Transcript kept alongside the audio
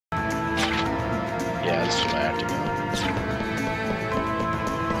Yeah, this is where I have to go.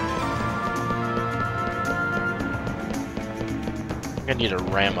 I think I need a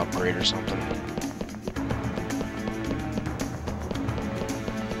RAM upgrade or something.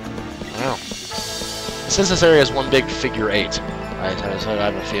 Wow. Since this area is one big figure 8, I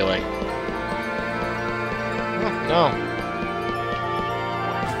have a feeling. Oh, no.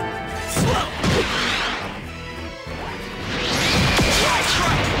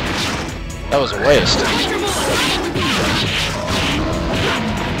 That was a waste.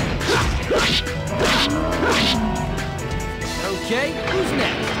 Okay, who's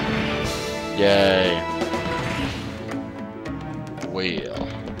next? Yay. Well.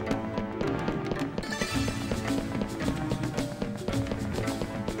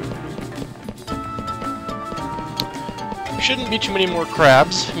 Shouldn't be too many more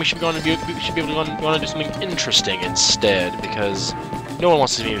crabs. We should be able to go and do something interesting instead, because no one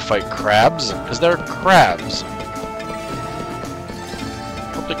wants to see me fight crabs, because they're crabs.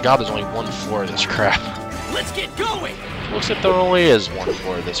 Hope to God there's only one floor of this crab. Let's get going. Looks like there only is one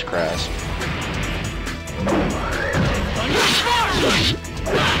floor of this crab.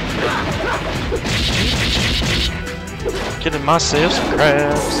 Getting myself some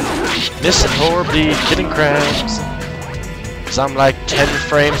crabs. Missing horribly, getting crabs. Cause I'm like 10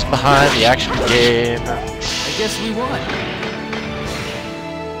 frames behind the actual game. I guess we won.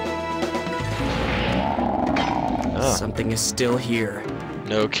 Oh. Something is still here.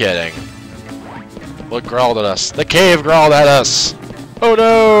 No kidding. What growled at us? The cave growled at us! Oh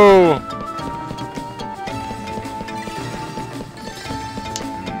no!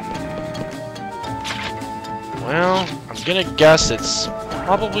 Well, I'm gonna guess it's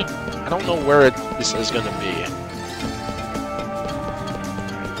probably... I don't know where this is gonna be.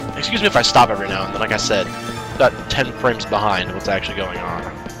 Excuse me if I stop every now and then, like I said, got 10 frames behind what's actually going on.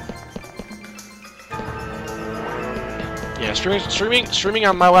 Yeah, streaming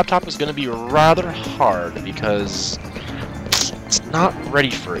on my laptop is going to be rather hard because it's not ready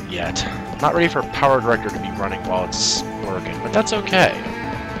for it yet. Not ready for Power Director to be running while it's working, but that's okay.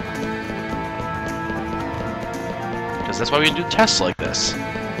 Because that's why we do tests like this.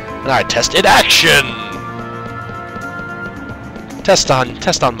 And I test in action! Test on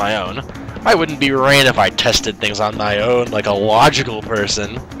my own. I wouldn't be Rain if I tested things on my own like a logical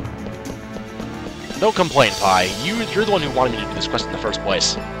person. Don't complain, Pi. You're the one who wanted me to do this quest in the first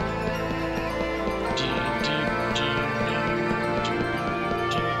place. Alright.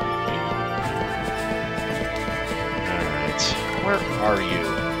 Where are you?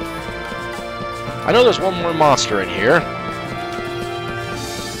 I know there's one more monster in here.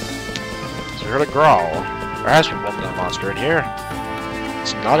 So we heard a growl. There has to be one more monster in here.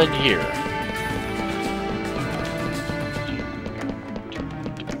 It's not in here.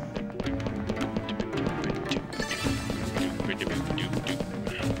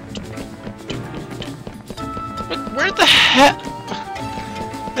 But where the heck?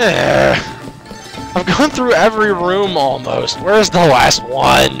 I've gone through every room almost. Where's the last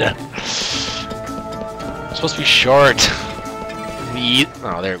one? It's supposed to be short.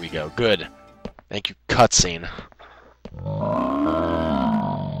 Oh, there we go. Good. Thank you, cutscene.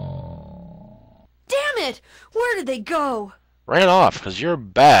 Damn it! Where did they go? Ran off, because you're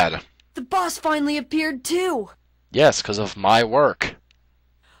bad. The boss finally appeared too. Yes, because of my work.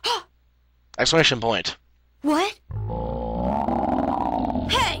 Exclamation point. What?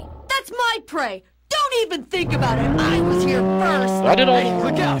 Hey! That's my prey! Don't even think about it! I was here first! I did Hey,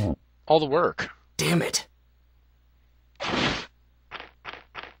 look out! all the work. Damn it.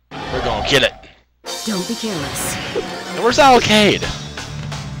 We're gonna kill it. Don't be careless. And where's Alcade?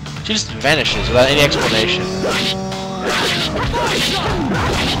 She just vanishes without any explanation.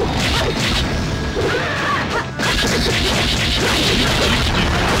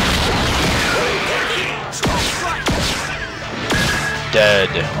 Dead.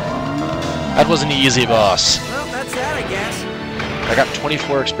 That was an easy boss. Well, that's that, I guess. I got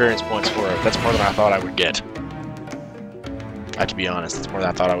 24 experience points for it. That's more than I thought I would get. I have to be honest, that's more than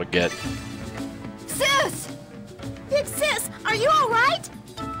I thought I would get. Sis! Big sis, are you alright?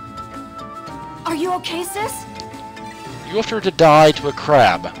 Are you okay, sis? You left her to die to a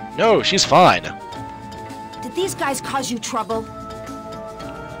crab. No, she's fine. Did these guys cause you trouble?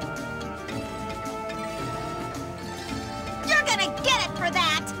 You're gonna get it for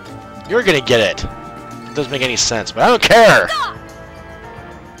that! You're gonna get it. It doesn't make any sense, but I don't care.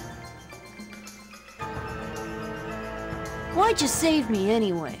 Why'd you save me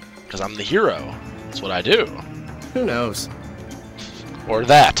anyway? Because I'm the hero. That's what I do. Who knows? Or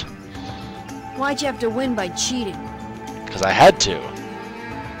that. Why'd you have to win by cheating? Because I had to.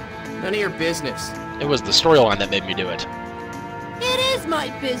 None of your business. It was the storyline that made me do it. It is my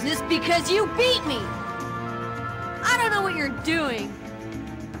business because you beat me! I don't know what you're doing.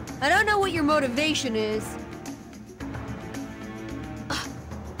 I don't know what your motivation is.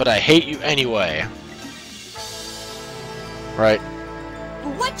 But I hate you anyway. Right.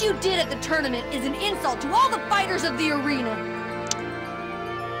 But what you did at the tournament is an insult to all the fighters of the arena.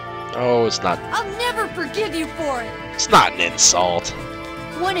 Oh, it's not. I'll never forgive you for it. It's not an insult.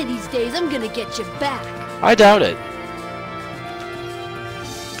 One of these days, I'm gonna get you back. I doubt it.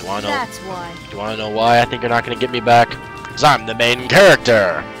 Do you wanna know? That's why. Do you wanna know why I think you're not gonna get me back? 'Cause I'm the main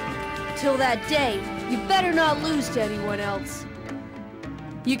character. Till that day, you better not lose to anyone else.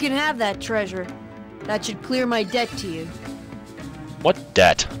 You can have that treasure. That should clear my debt to you. What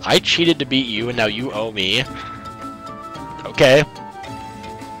debt? I cheated to beat you and now you owe me. Okay.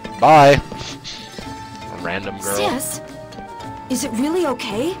 Bye. Random girl. Sis, is it really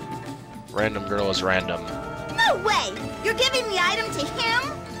okay? Random girl is random. No way! You're giving the item to him?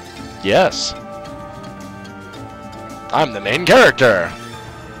 Yes. I'm the main character.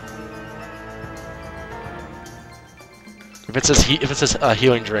 If it says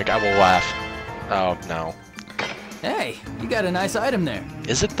healing drink, I will laugh. Oh no. Hey, you got a nice item there.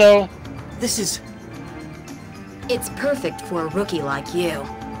 Is it though? This is... It's perfect for a rookie like you.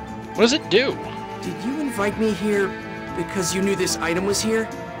 What does it do? Did you invite me here because you knew this item was here?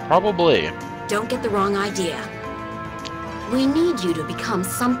 Probably. Don't get the wrong idea. We need you to become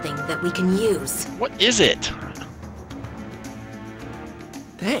something that we can use. What is it?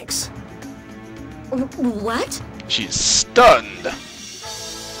 Thanks. What? She's stunned.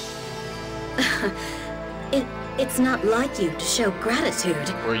 It's not like you to show gratitude.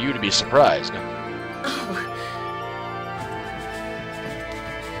 Or you to be surprised. Oh.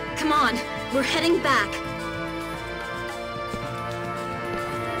 Come on, we're heading back.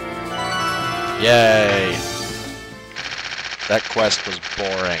 Yay. That quest was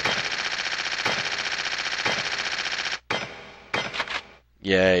boring.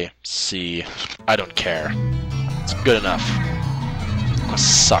 Yay. C. I don't care. It's good enough.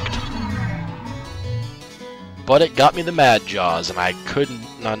 Quest sucked. But it got me the Mad Jaws, and I couldn't...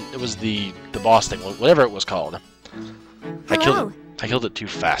 it was the boss thing, whatever it was called. I killed it too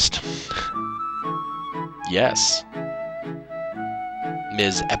fast. Yes.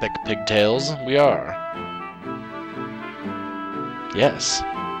 Ms. Epic Pigtails, we are. Yes.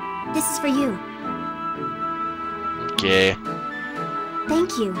 This is for you. Okay.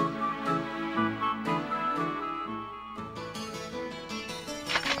 Thank you.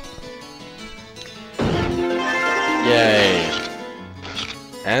 Yay.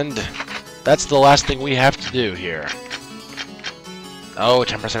 And that's the last thing we have to do here. Oh,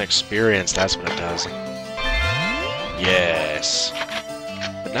 10% experience, that's what it does. Yes.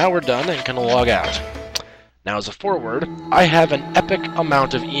 But now we're done and can log out. Now as a forward, I have an epic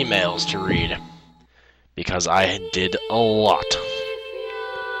amount of emails to read. Because I did a lot.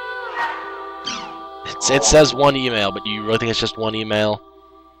 It says one email, but do you really think it's just one email?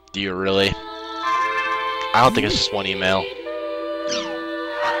 Do you really? I don't think it's just one email.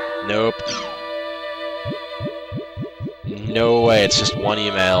 Nope. No way, it's just one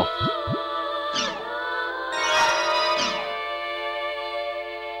email.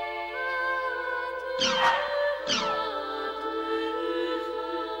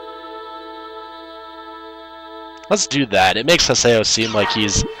 Let's do that. It makes Haseo seem like he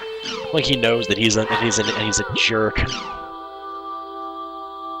knows that he's a jerk.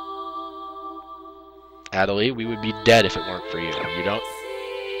 Adelie, we would be dead if it weren't for you. You don't?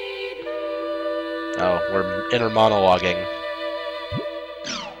 Oh, we're inner monologuing.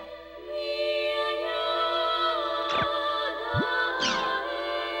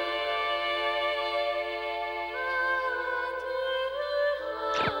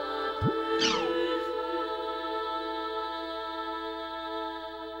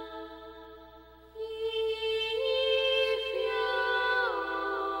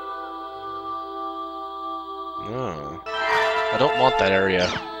 Oh. I don't want that area.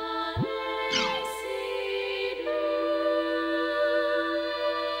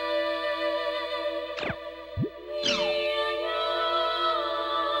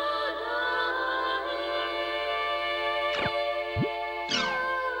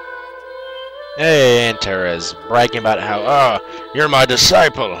 Hey, Aunt Tara's bragging about how, oh, you're my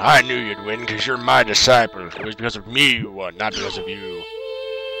disciple. I knew you'd win because you're my disciple. It was because of me you won, not because of you.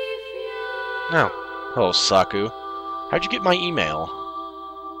 No. Oh, Saku. How'd you get my email?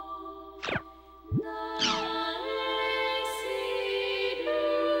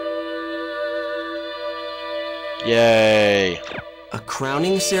 Yay. A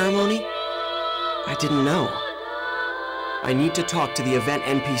crowning ceremony? I didn't know. I need to talk to the event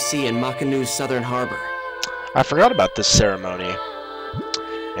NPC in Makanu's southern harbor. I forgot about this ceremony.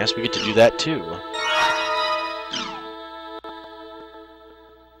 Yes, we get to do that too.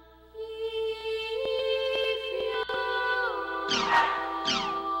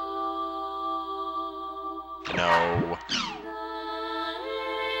 No.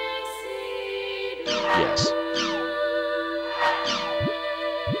 Yes.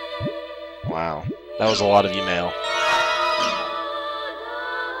 Wow. That was a lot of email.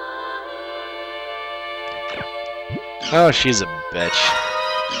 Oh, she's a bitch.